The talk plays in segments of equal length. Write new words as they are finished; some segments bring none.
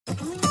Well,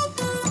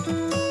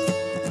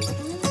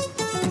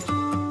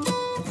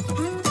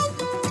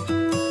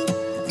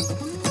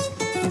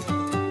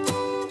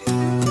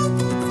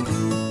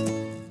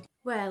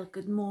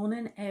 good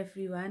morning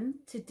everyone.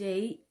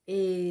 Today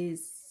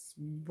is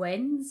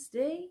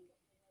Wednesday.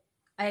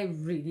 I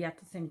really had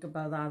to think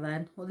about that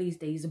then. All these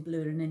days are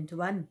blurring into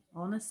one,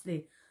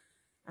 honestly.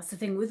 That's the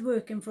thing with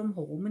working from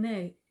home,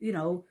 innit? You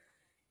know,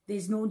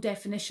 there's no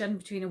definition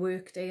between a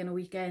work day and a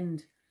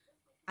weekend.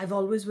 I've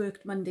always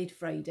worked Monday to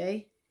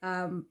Friday.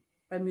 I'm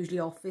usually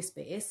office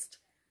based.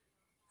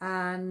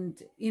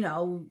 And, you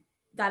know,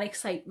 that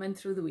excitement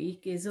through the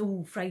week is,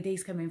 oh,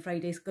 Friday's coming,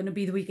 Friday's going to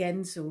be the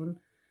weekend soon.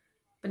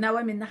 But now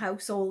I'm in the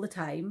house all the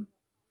time.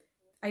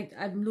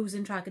 I'm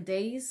losing track of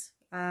days.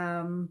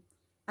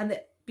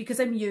 Because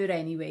I'm here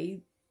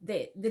anyway,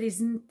 there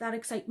isn't that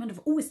excitement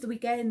of, oh, it's the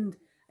weekend.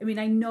 I mean,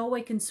 I know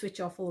I can switch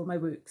off all my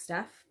work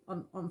stuff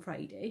on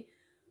Friday.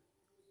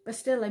 But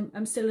still,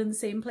 I'm still in the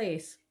same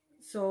place.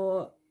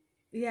 So,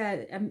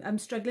 yeah, I'm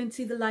struggling to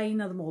see the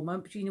line at the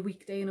moment between a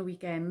weekday and a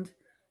weekend.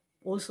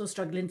 Also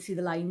struggling to see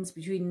the lines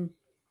between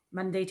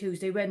Monday,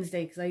 Tuesday,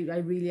 Wednesday. Because I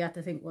really had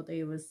to think what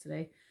day it was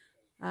today.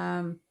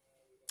 I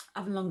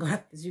haven't long got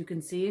up, as you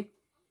can see.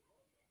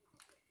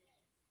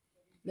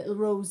 Little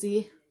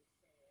Rosie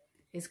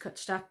is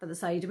cutched up by the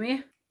side of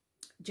me.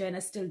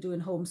 Jenna's still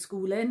doing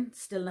homeschooling.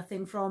 Still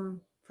nothing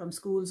from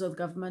schools or the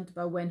government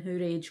about when her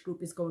age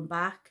group is going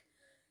back.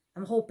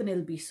 I'm hoping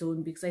it'll be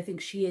soon because I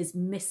think she is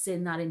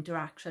missing that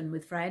interaction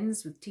with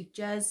friends, with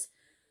teachers.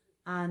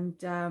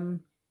 And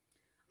I'm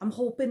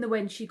hoping that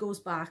when she goes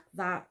back,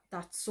 that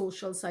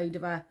social side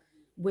of her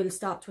will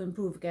start to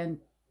improve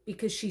again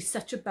because she's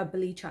such a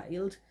bubbly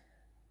child.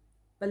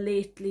 But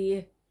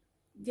lately,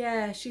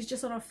 yeah, she's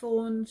just on her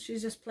phone.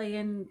 She's just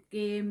playing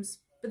games.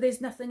 But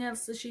there's nothing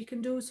else that she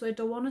can do. So I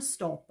don't want to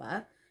stop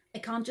her. I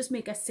can't just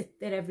make her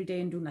sit there every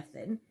day and do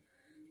nothing.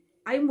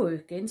 I'm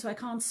working, so I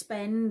can't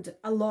spend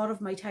a lot of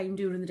my time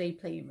during the day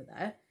playing with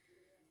her.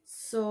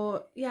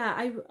 So yeah,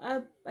 I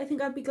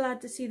think I'd be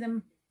glad to see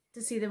them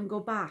go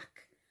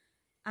back.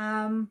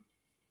 I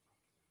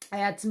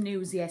had some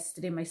news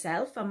yesterday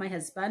myself and my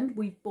husband.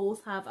 We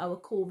both have our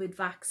COVID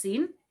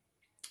vaccine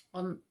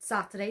on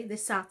Saturday,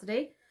 this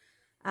Saturday.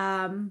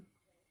 So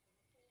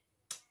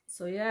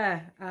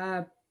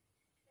yeah,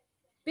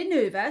 bit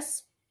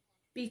nervous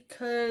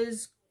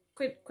because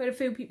quite a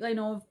few people I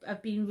know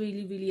have been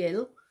really, really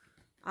ill.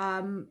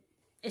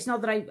 It's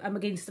not that I'm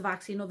against the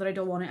vaccine or that I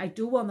don't want it. I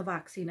do want the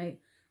vaccine.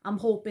 I'm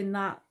hoping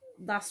that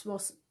that's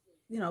what's,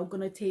 you know, going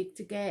to take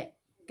to get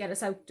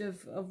us out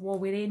of what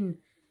we're in.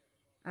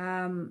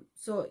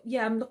 So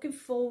yeah, I'm looking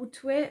forward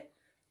to it.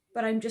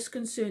 But I'm just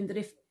concerned that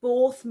if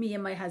both me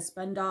and my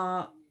husband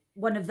are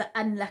one of the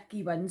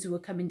unlucky ones who are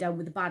coming down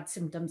with the bad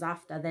symptoms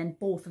after, then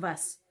both of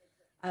us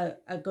are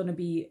going to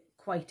be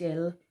quite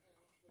ill,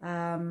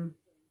 rather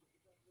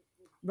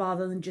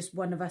than just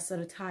one of us at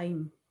a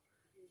time.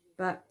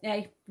 But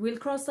hey, we'll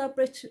cross that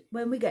bridge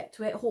when we get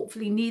to it.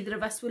 Hopefully neither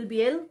of us will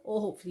be ill, or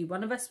hopefully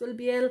one of us will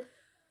be ill.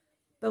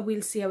 But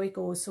we'll see how it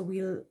goes.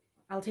 So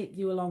I'll take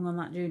you along on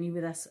that journey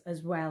with us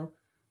as well.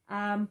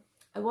 I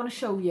want to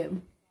show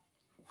you,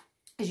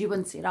 as you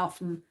won't see it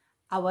often,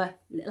 our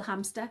little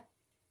hamster,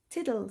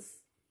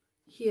 Tiddles.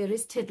 Here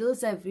is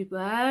Tiddles,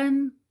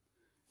 everyone.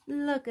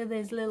 Look at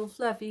this little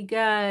fluffy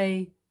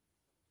guy.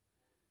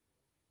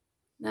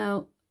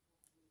 Now,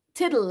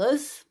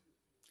 Tiddles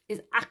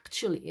is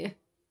actually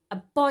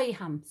a boy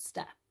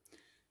hamster,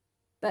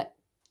 but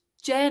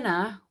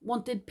Jenna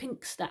wanted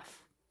pink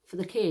stuff for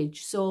the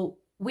cage, so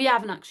we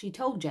haven't actually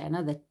told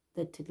Jenna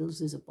that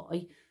Tiddles is a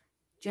boy.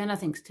 Jenna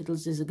thinks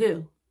Tiddles is a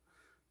girl.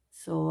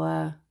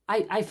 So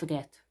I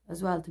forget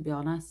as well, to be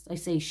honest. I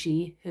say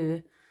she,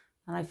 her,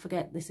 and I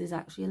forget this is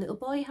actually a little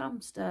boy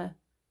hamster.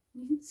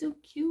 He's so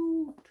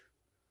cute.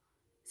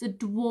 He's a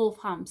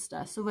dwarf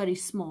hamster, so very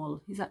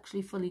small. He's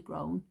actually fully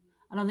grown.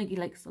 I don't think he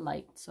likes the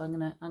light, so I'm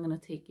gonna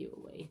take you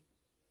away.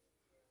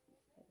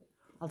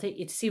 I'll take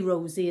you to see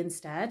Rosie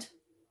instead.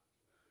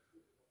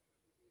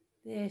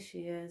 There she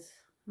is,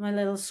 my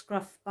little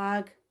scruff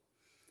bag.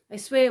 I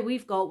swear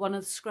we've got one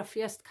of the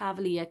scruffiest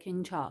Cavalier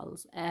King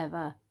Charles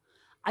ever.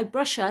 I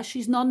brush her.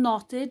 She's not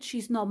knotted.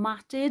 She's not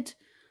matted.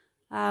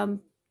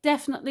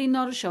 Definitely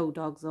not a show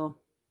dog though.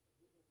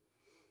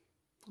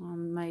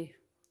 On my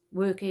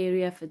work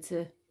area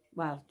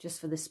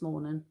just for this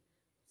morning.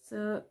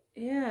 So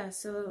yeah,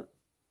 so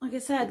like I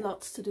said,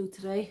 lots to do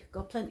today.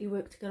 Got plenty of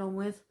work to get on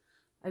with.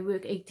 I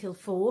work 8 till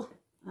 4.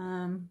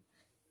 So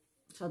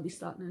I'll be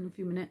starting in a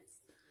few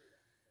minutes.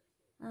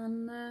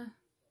 And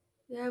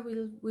yeah,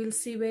 we'll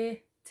see where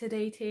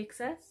today takes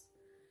us.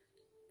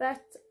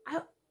 But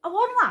I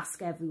want to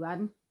ask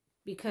everyone,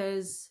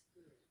 because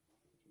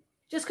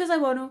I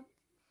want to,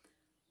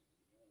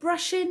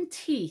 brushing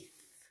teeth.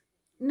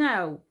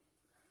 Now,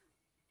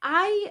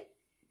 I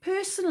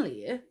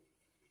personally,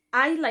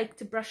 I like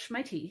to brush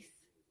my teeth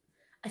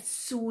as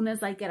soon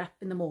as I get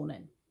up in the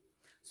morning.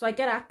 So I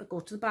get up, I go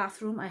to the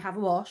bathroom, I have a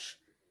wash,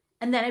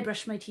 and then I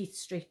brush my teeth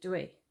straight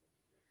away.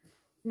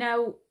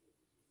 Now,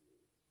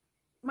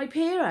 my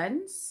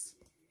parents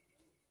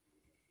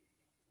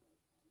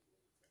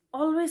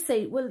always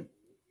say, well,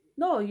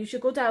 no, you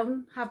should go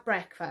down, have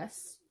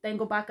breakfast, then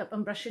go back up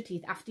and brush your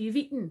teeth after you've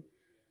eaten.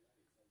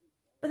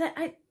 But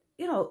then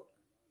you know,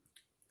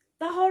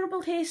 that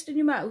horrible taste in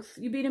your mouth,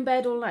 you've been in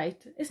bed all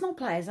night, it's not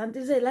pleasant,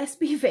 is it? Let's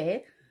be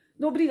fair.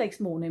 Nobody likes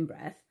morning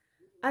breath.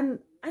 And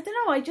I don't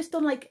know,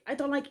 I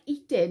don't like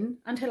eating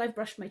until I've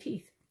brushed my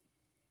teeth.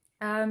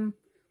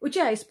 Which,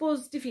 yeah, I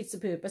suppose defeats the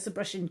purpose of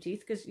brushing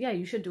teeth, because, yeah,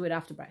 you should do it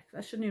after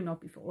breakfast, shouldn't you, not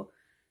before?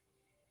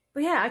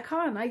 But, yeah, I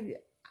can't.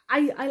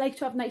 I like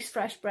to have nice,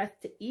 fresh breath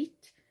to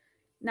eat.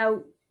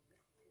 Now,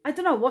 I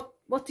don't know,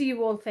 what do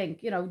you all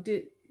think? You know,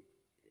 do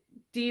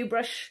you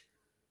brush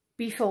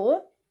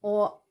before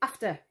or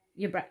after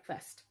your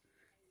breakfast?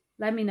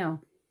 Let me know.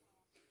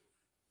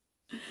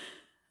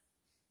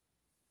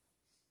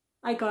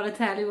 I gotta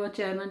tell you what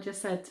Jenna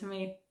just said to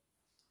me.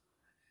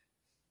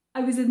 I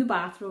was in the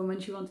bathroom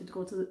and she wanted to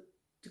go to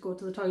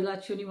the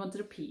toilet. She only wanted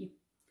to pee,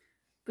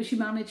 but she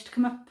managed to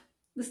come up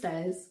the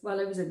stairs while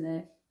I was in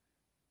there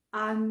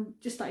and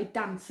just started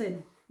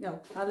dancing. You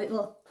know, a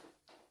little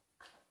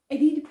I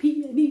need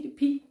to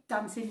pee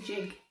dancing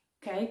jig.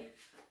 Okay.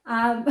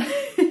 I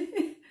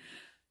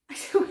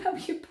said, "How are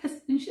you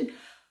pissing?"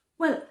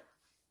 Well,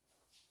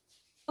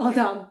 hold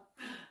on.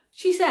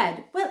 She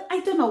said, "Well, I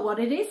don't know what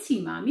it is,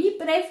 see, Mammy,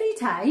 but every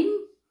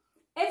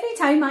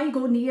time I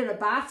go near a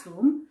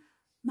bathroom,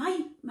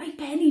 my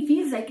penny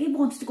feels like it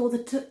wants to go to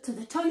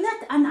the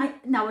toilet, and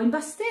now I'm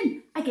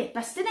busting. I get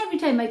busting every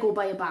time I go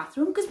by a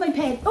bathroom because my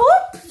pen."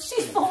 Oh,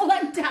 she's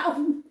fallen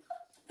down.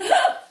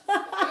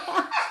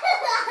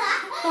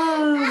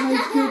 Oh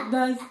my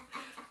goodness!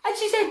 And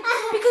she said,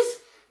 because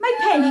my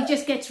penny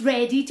just gets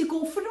ready to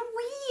go for a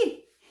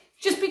wee,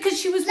 just because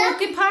she was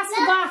walking past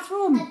the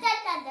bathroom.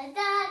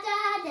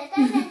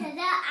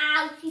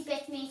 Ow, she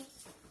bit me.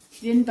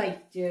 She didn't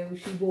bite you,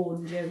 she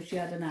warned you, she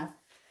had enough.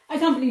 I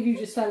can't believe you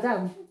just fell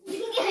down.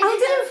 How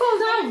did it fall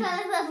down?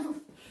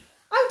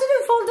 How did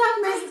it fall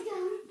down?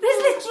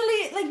 There's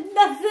literally like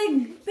nothing.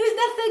 There's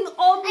nothing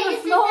on the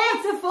floor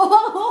to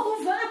fall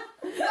over.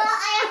 Well,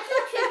 I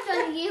actually tripped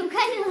on you,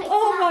 kind of like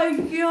oh that. My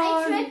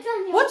God. I tripped on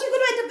you. What, you going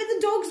to end up in the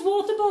dog's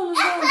water bowl as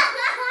well?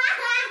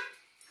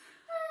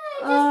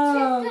 I just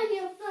tripped on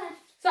your foot.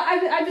 So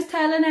I was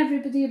telling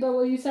everybody about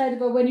what you said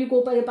about when you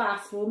go by a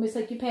bathroom, it's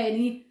like your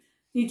penny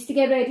needs to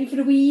get ready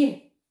for a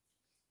wee.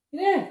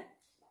 Yeah.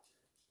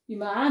 You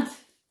mad?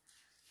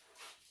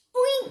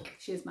 Oink.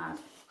 She is mad.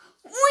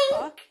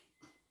 Oink.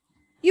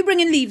 You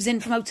bringing leaves in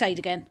from outside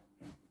again?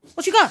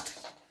 What you got?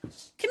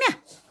 Come here.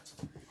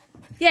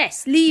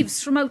 Yes,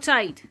 leaves from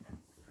outside.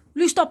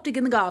 Will you stop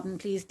digging the garden,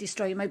 please?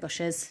 Destroying my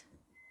bushes.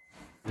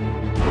 Come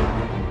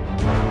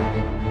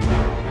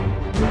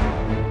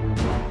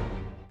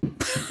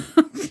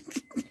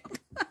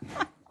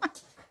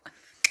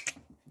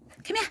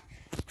here.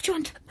 What do you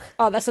want?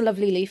 Oh, that's a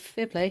lovely leaf.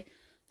 Fair play.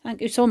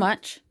 Thank you so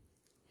much.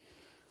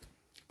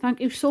 Thank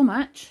you so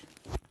much.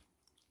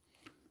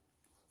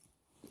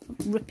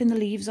 Ripping the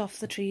leaves off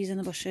the trees and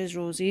the bushes,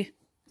 Rosie.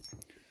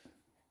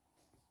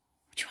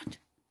 What do you want?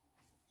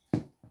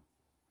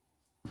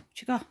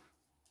 What you got?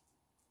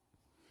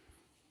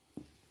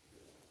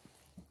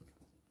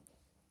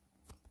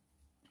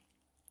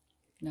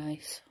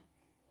 Nice.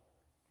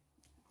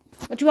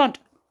 What do you want?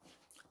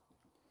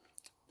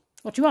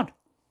 What do you want?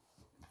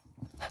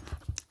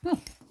 Oh.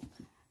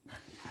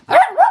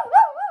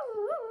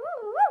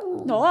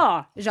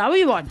 Oh, is that what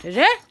you want, is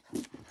it?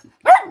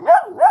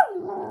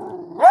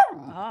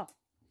 Oh,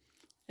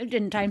 lived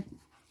in time.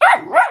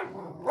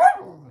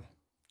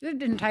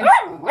 Lived in time.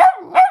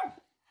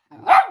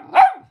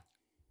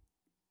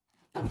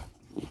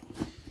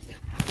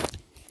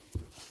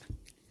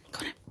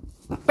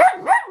 Come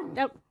on.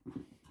 Down.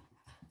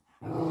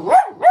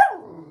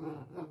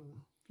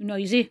 You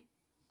noisy.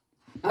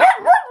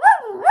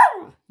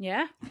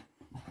 Yeah?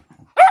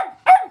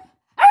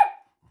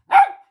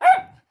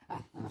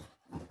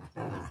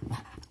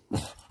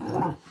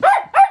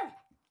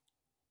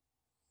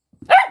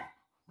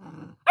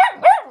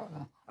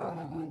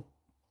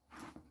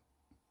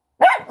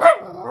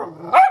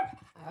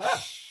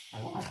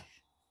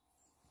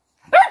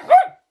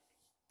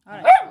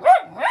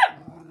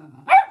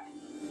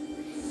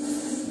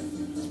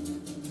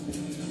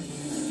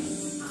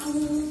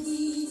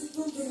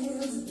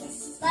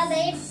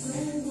 Bubby,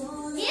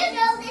 do you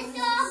know this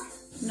dog?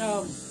 No.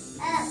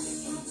 Oh.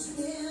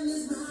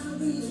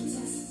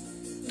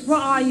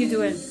 What are you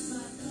doing?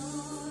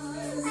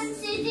 I'm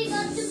sitting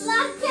on the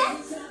blanket.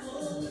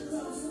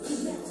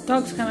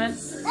 Dog's coming.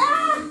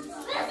 Ah!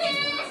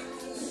 Lizzie!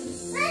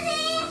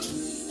 Lizzie!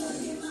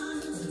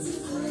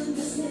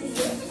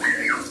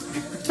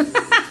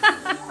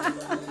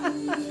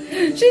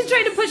 She's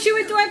trying to push you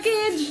into a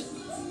cage.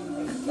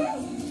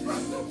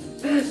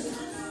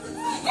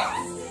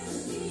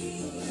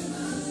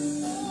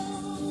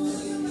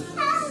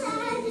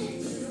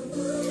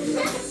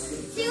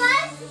 She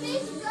wants me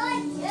to go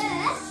like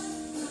this.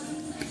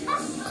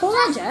 Call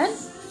her, Jen.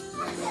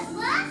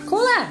 What?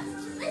 Call her.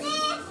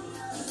 Lizzie!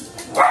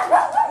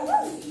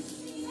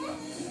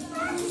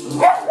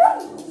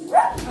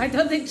 I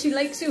don't think she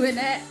likes you in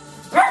it.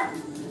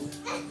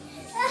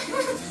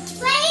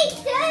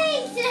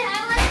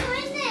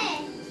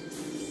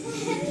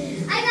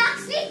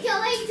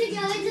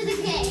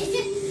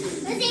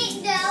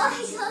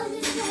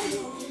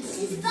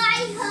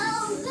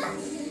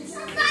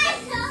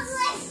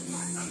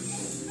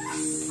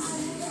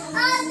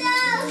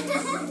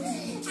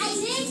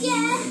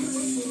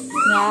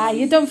 Nah,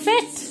 you don't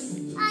fit.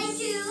 I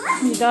do.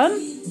 You done?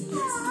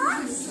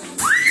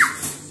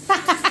 Wait,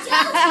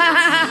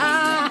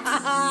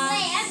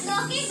 I'm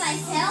locking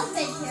myself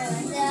into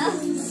it now.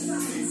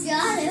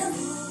 Got it.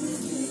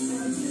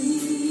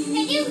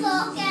 Can you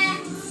lock it?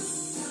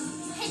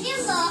 Can you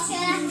lock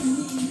it?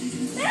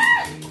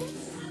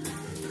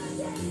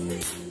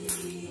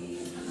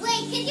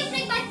 Wait, can you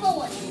bring my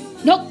phone?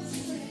 Nope.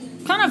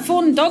 Can't have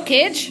phone in dog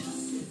cage.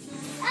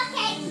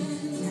 Okay.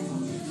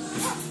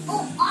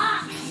 Oh, wow.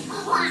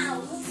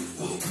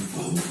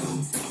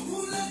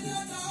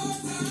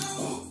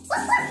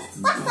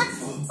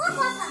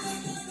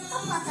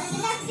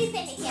 Let's be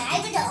sitting here. I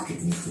have a dog.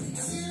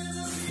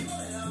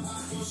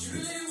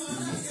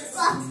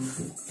 Well,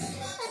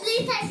 at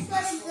least I've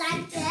got a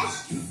blanket.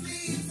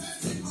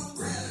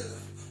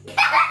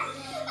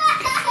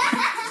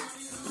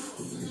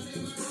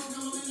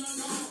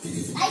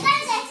 I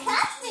gotta get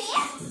coffee.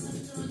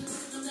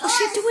 What's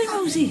she doing,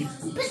 Rosie?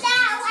 But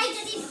now I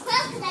don't need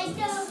quilt because I don't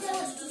know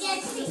what to get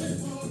to.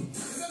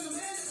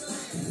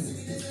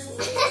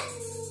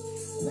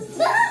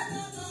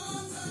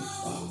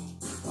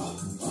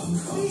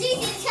 She's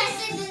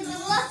interested in the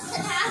what's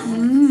now.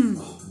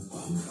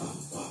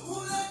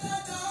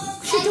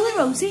 What's she doing,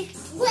 Rosie?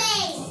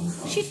 Wait.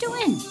 What's she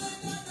doing?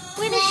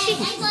 Where is she? I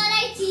got an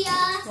idea.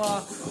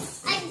 What?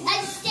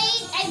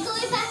 I'm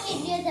going back in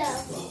here though.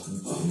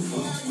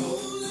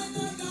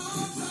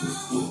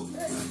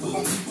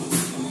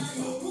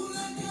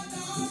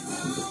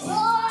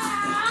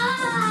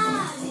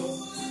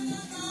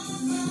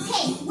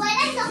 Okay, when I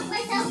lock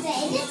myself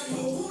in,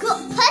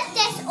 put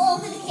this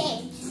over the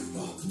cage.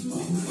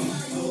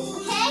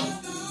 Okay?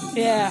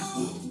 Yeah.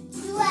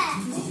 Where?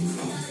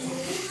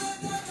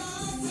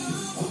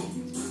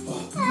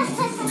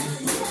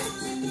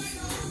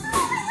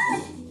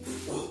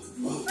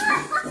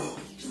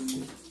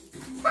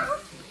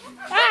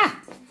 Ah!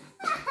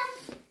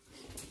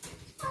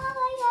 Oh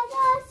my God,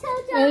 that's so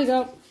dumb. There you go.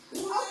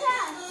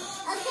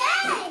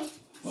 Okay.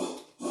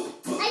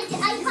 I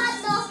can't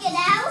knock it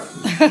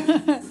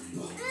out.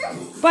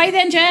 Bye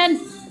then, Jen.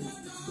 Wait,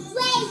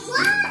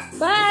 what?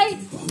 Bye.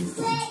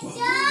 Wait,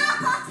 no.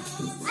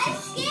 I'm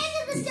scared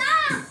of the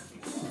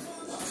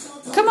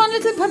dog. Come on,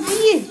 little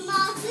puppy.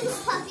 Small little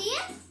puppy.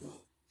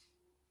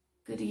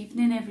 Good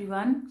evening,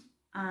 everyone.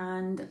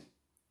 And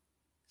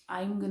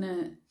I'm going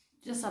to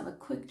just have a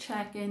quick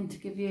check-in to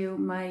give you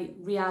my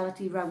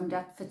reality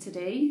roundup for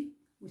today,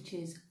 which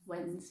is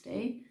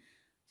Wednesday.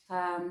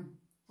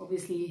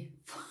 Obviously,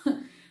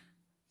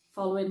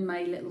 following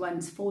my little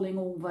one's falling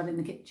over in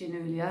the kitchen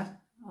earlier.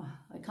 Oh,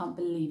 I can't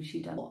believe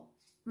she done.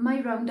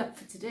 My roundup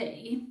for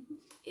today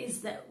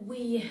is that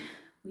we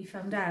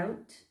found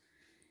out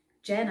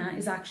Jenna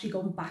is actually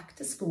going back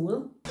to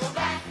school.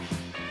 Back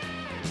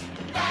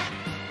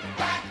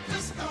to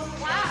school.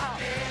 Wow.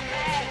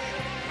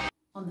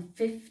 On the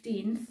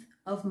 15th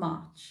of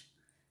March.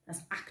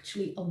 That's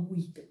actually a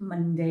week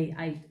Monday.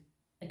 I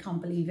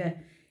can't believe it.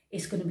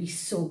 It's going to be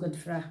so good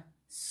for her.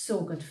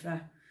 So good for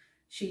her.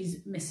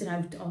 She's missing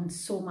out on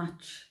so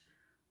much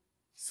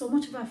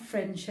of her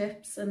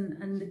friendships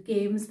and the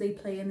games they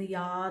play in the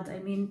yard. I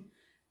mean,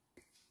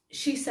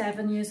 she's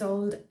 7 years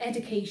old.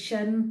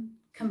 Education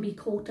can be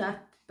caught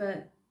up,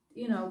 but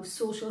you know,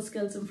 social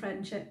skills and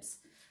friendships,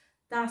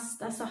 that's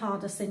the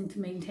hardest thing to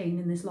maintain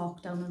in this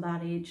lockdown at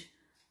that age.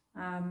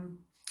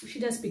 She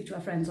does speak to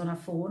her friends on her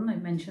phone, I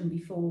mentioned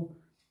before,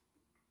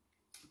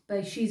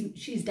 but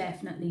she's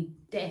definitely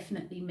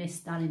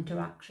missed that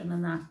interaction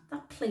and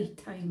that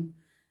playtime.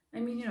 I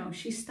mean, you know,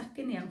 she's stuck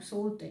in the house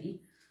all day,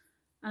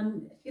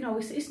 and you know,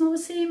 it's not the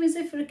same as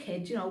if for a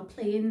kid, you know,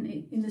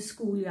 playing in the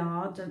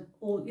schoolyard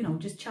or you know,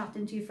 just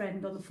chatting to your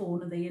friend on the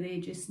phone at their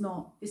age. It's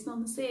not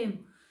the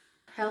same.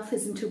 Health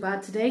isn't too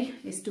bad today.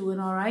 It's doing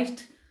all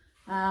right.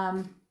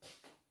 I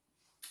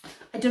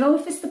don't know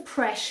if it's the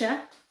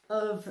pressure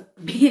of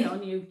being on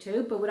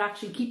YouTube, but we're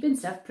actually keeping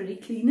stuff pretty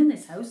clean in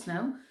this house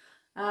now.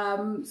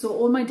 So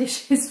all my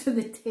dishes for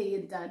the day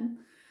are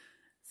done.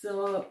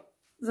 So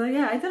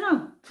yeah, I don't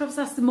know. Perhaps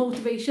that's the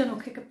motivation or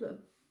kick up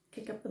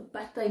the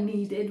butt I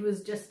needed,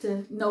 was just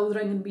to know that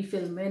I'm going to be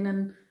filming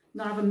and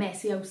not have a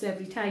messy house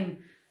every time.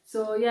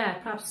 So yeah,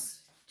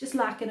 perhaps just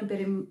lacking a bit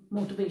of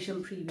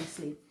motivation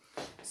previously.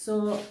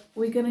 So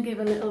we're going to give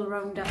a little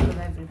roundup of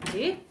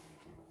everybody.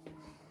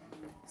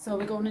 So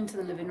we're going into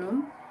the living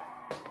room.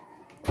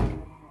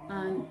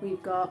 And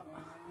we've got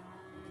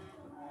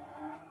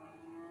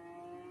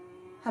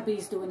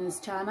hubby's doing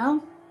his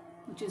channel,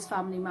 which is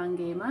Family Man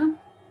Gamer.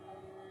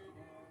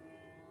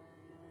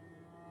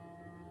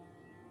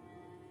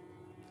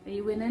 Are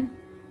you winning?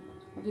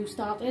 Have you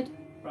started?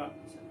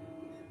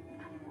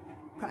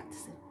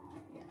 Practicing.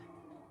 Yeah.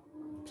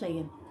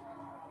 Playing.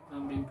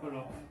 I'm being put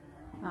off.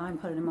 I'm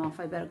putting him off.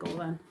 I better go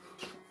then.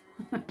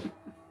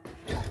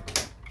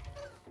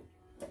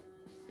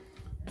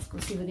 Let's go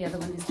see what the other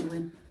one is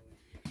doing.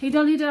 Hey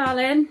Dolly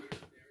darling,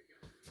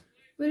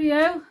 where are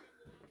you?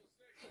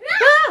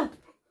 Ah!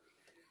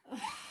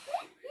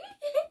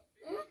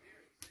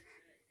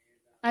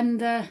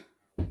 And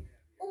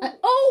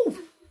oh!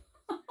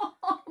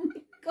 Oh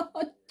my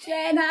God,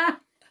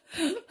 Jenna!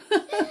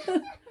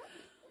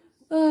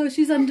 Oh,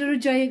 she's under a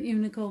giant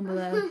unicorn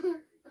below.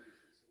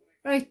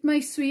 Right, my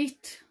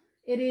sweet,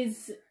 it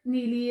is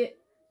nearly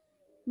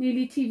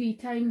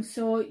TV time,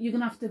 so you're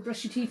going to have to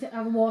brush your teeth,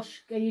 have a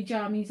wash, get your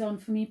jammies on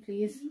for me,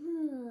 please.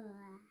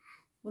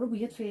 What a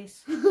weird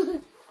face.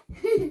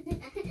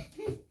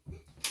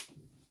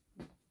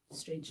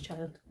 Strange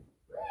child.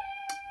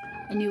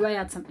 I knew I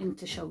had something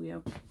to show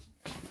you.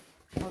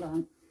 Hold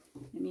on.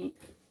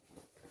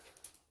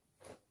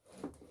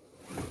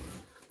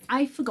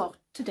 I forgot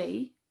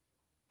today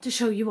to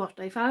show you what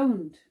I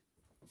found.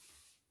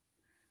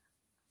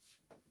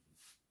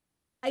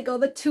 I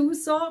got the 2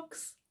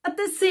 socks at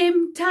the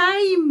same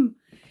time.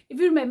 If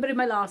you remember in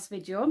my last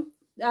video,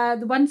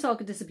 the one sock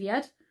had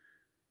disappeared,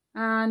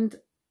 and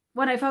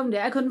when I found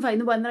it, I couldn't find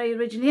the one that I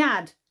originally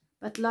had.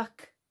 But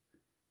look,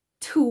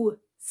 2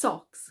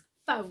 socks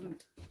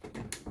found.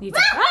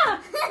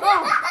 Ah!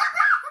 Oh.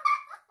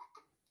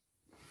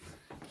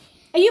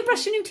 Are you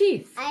brushing your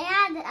teeth?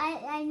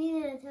 I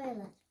needed a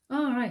toilet.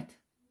 All right.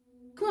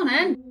 Come on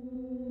in.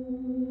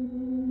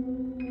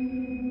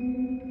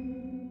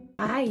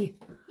 Bye.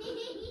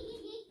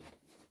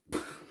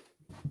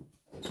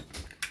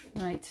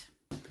 Right.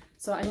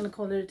 So I'm going to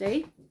call it a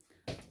day.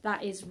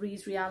 That is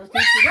Rhee's reality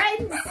for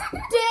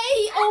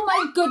Wednesday. Oh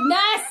my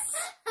goodness.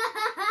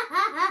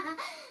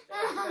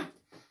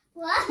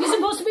 What? You're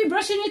supposed to be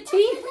brushing your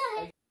teeth.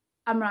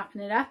 I'm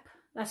wrapping it up.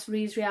 That's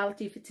Rhee's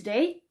reality for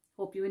today.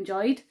 Hope you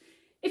enjoyed.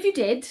 If you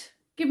did,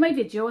 give my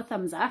video a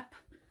thumbs up.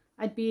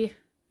 I'd be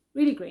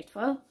really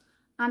grateful.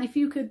 And if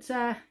you could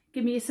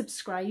give me a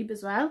subscribe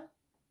as well,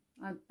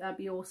 that'd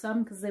be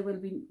awesome, because there will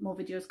be more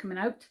videos coming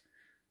out.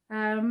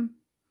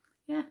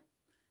 Yeah.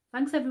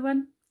 Thanks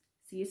everyone.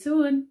 See you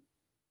soon.